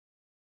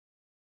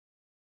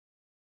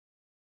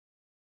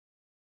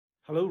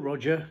Hello,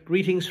 Roger.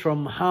 Greetings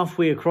from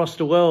halfway across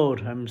the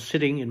world. I'm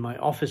sitting in my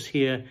office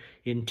here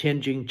in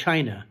Tianjin,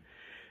 China,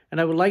 and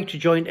I would like to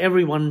join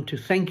everyone to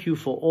thank you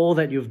for all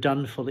that you've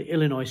done for the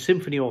Illinois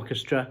Symphony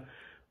Orchestra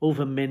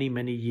over many,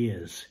 many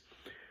years.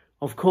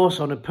 Of course,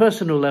 on a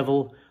personal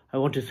level, I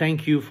want to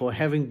thank you for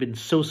having been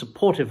so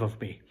supportive of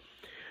me.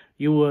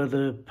 You were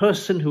the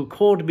person who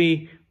called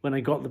me when I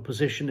got the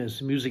position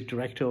as music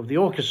director of the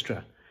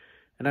orchestra.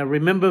 And I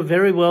remember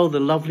very well the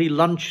lovely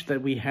lunch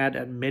that we had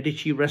at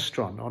Medici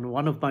Restaurant on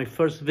one of my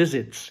first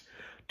visits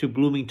to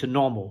Bloomington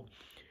Normal.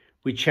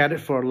 We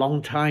chatted for a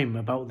long time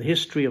about the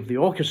history of the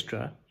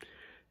orchestra,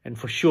 and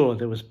for sure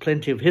there was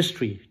plenty of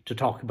history to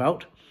talk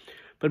about.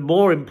 But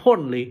more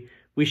importantly,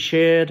 we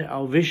shared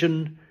our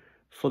vision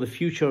for the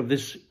future of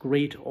this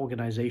great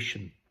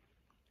organization.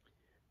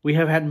 We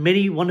have had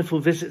many wonderful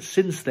visits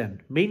since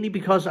then, mainly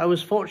because I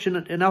was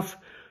fortunate enough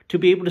to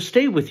be able to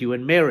stay with you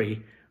and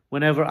Mary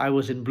whenever I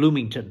was in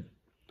Bloomington.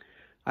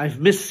 I've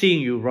missed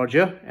seeing you,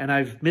 Roger, and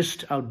I've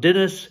missed our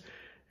dinners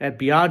at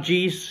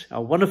Biaggi's,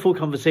 our wonderful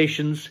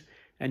conversations,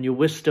 and your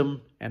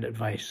wisdom and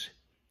advice.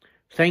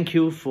 Thank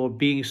you for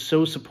being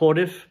so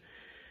supportive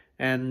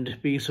and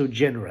being so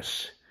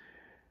generous.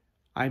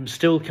 I'm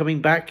still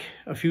coming back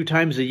a few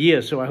times a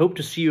year, so I hope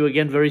to see you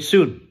again very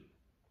soon.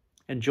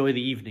 Enjoy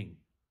the evening.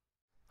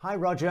 Hi,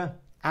 Roger.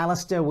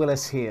 Alistair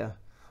Willis here.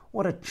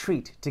 What a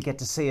treat to get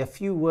to say a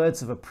few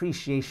words of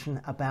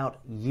appreciation about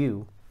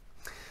you.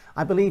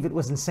 I believe it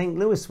was in St.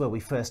 Louis where we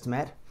first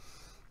met.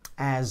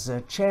 As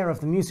chair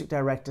of the Music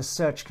Director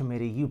Search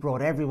Committee, you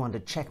brought everyone to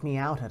check me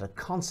out at a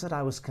concert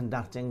I was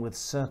conducting with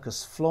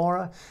Circus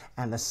Flora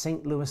and the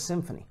St. Louis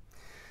Symphony.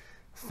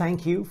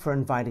 Thank you for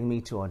inviting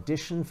me to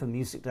audition for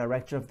Music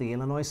Director of the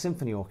Illinois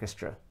Symphony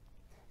Orchestra.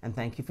 And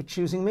thank you for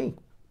choosing me.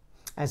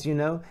 As you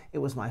know, it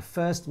was my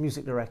first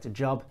music director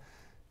job,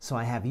 so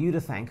I have you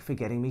to thank for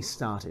getting me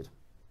started.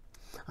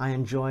 I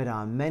enjoyed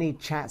our many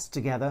chats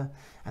together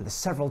and the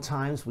several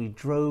times we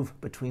drove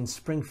between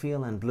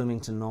Springfield and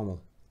Bloomington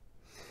Normal.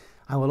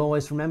 I will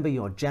always remember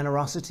your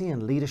generosity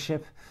and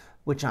leadership,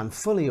 which I'm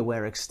fully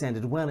aware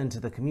extended well into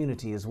the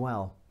community as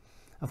well.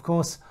 Of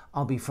course,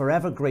 I'll be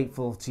forever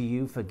grateful to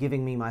you for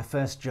giving me my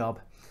first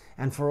job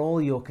and for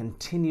all your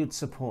continued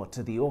support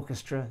to the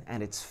orchestra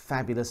and its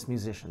fabulous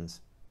musicians.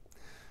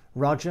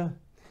 Roger,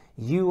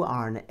 you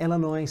are an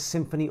Illinois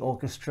Symphony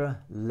Orchestra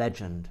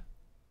legend.